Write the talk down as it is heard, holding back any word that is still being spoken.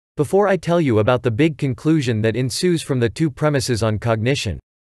before I tell you about the big conclusion that ensues from the two premises on cognition.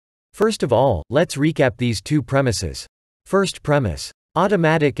 First of all, let's recap these two premises. First premise: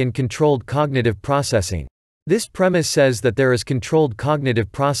 automatic and controlled cognitive processing. This premise says that there is controlled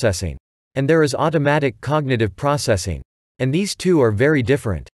cognitive processing, and there is automatic cognitive processing. And these two are very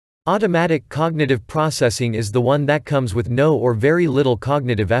different. Automatic cognitive processing is the one that comes with no or very little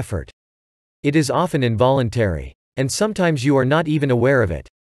cognitive effort. It is often involuntary, and sometimes you are not even aware of it.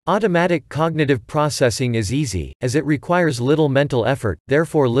 Automatic cognitive processing is easy, as it requires little mental effort,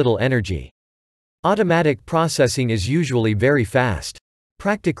 therefore little energy. Automatic processing is usually very fast,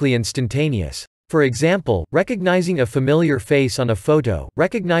 practically instantaneous. For example, recognizing a familiar face on a photo,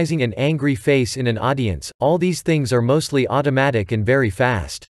 recognizing an angry face in an audience, all these things are mostly automatic and very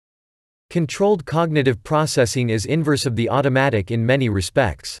fast. Controlled cognitive processing is inverse of the automatic in many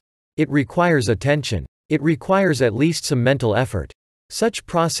respects. It requires attention. It requires at least some mental effort. Such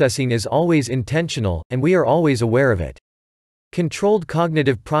processing is always intentional, and we are always aware of it. Controlled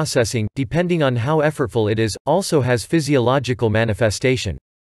cognitive processing, depending on how effortful it is, also has physiological manifestation.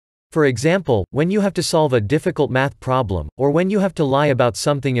 For example, when you have to solve a difficult math problem, or when you have to lie about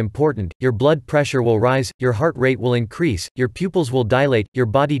something important, your blood pressure will rise, your heart rate will increase, your pupils will dilate, your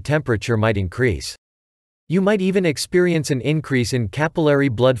body temperature might increase. You might even experience an increase in capillary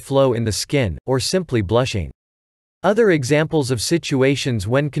blood flow in the skin, or simply blushing. Other examples of situations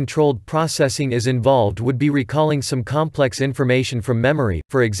when controlled processing is involved would be recalling some complex information from memory,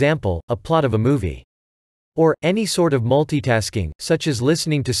 for example, a plot of a movie. Or, any sort of multitasking, such as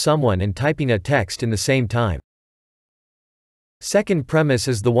listening to someone and typing a text in the same time. Second premise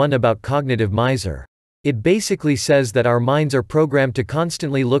is the one about cognitive miser. It basically says that our minds are programmed to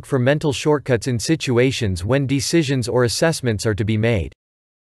constantly look for mental shortcuts in situations when decisions or assessments are to be made,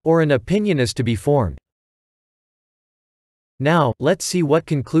 or an opinion is to be formed. Now, let's see what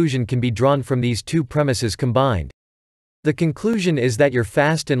conclusion can be drawn from these two premises combined. The conclusion is that your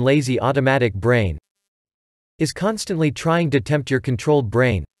fast and lazy automatic brain is constantly trying to tempt your controlled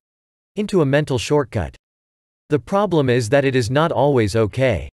brain into a mental shortcut. The problem is that it is not always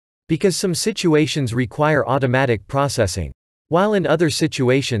okay, because some situations require automatic processing, while in other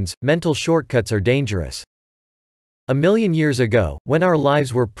situations, mental shortcuts are dangerous. A million years ago, when our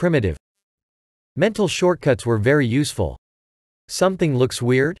lives were primitive, mental shortcuts were very useful. Something looks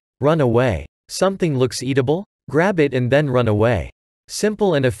weird? Run away. Something looks eatable? Grab it and then run away.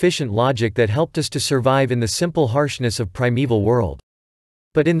 Simple and efficient logic that helped us to survive in the simple harshness of primeval world.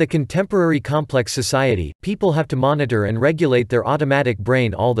 But in the contemporary complex society, people have to monitor and regulate their automatic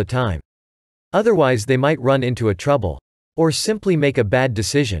brain all the time. Otherwise they might run into a trouble, or simply make a bad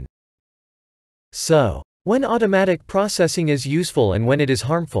decision. So, when automatic processing is useful and when it is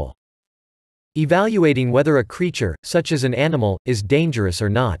harmful. Evaluating whether a creature, such as an animal, is dangerous or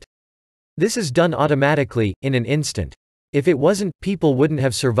not. This is done automatically, in an instant. If it wasn't, people wouldn't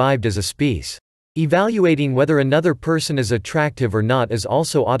have survived as a species. Evaluating whether another person is attractive or not is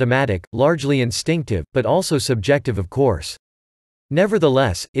also automatic, largely instinctive, but also subjective of course.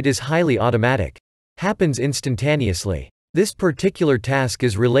 Nevertheless, it is highly automatic. Happens instantaneously. This particular task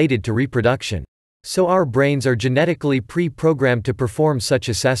is related to reproduction. So our brains are genetically pre-programmed to perform such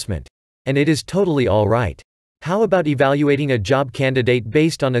assessment. And it is totally alright. How about evaluating a job candidate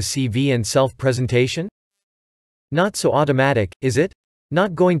based on a CV and self-presentation? Not so automatic, is it?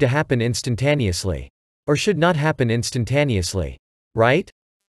 Not going to happen instantaneously. Or should not happen instantaneously. Right?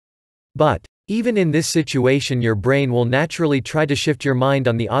 But, even in this situation your brain will naturally try to shift your mind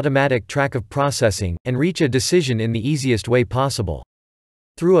on the automatic track of processing, and reach a decision in the easiest way possible.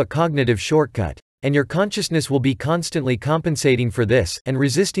 Through a cognitive shortcut. And your consciousness will be constantly compensating for this, and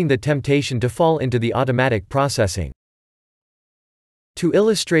resisting the temptation to fall into the automatic processing. To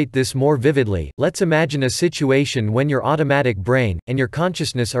illustrate this more vividly, let's imagine a situation when your automatic brain and your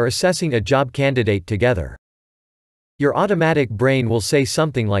consciousness are assessing a job candidate together. Your automatic brain will say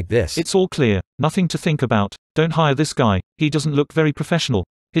something like this: "It's all clear, nothing to think about, don't hire this guy, he doesn't look very professional,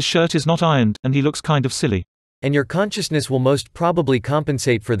 his shirt is not ironed, and he looks kind of silly." And your consciousness will most probably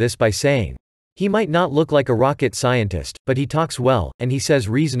compensate for this by saying, "He might not look like a rocket scientist, but he talks well, and he says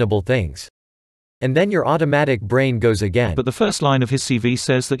reasonable things." And then your automatic brain goes again. "But the first line of his CV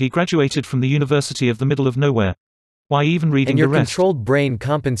says that he graduated from the University of the Middle of Nowhere. Why even reading the rest?" And your controlled brain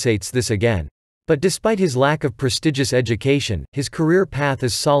compensates this again. But despite his lack of prestigious education, his career path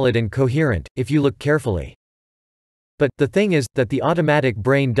is solid and coherent, if you look carefully. But, the thing is, that the automatic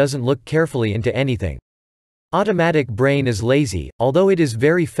brain doesn't look carefully into anything. Automatic brain is lazy, although it is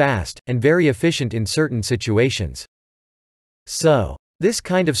very fast, and very efficient in certain situations. So, This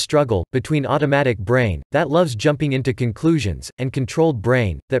kind of struggle, between automatic brain, that loves jumping into conclusions, and controlled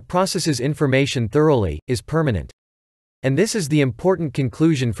brain, that processes information thoroughly, is permanent. And this is the important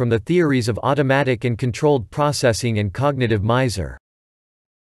conclusion from the theories of automatic and controlled processing and cognitive miser.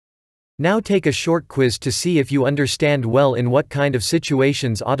 Now take a short quiz to see if you understand well in what kind of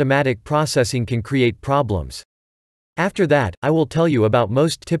situations automatic processing can create problems. After that, I will tell you about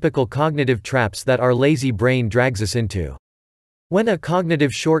most typical cognitive traps that our lazy brain drags us into. When a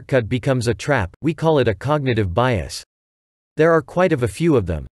cognitive shortcut becomes a trap, we call it a cognitive bias. There are quite a few of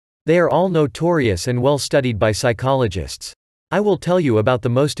them. They are all notorious and well studied by psychologists. I will tell you about the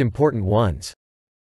most important ones.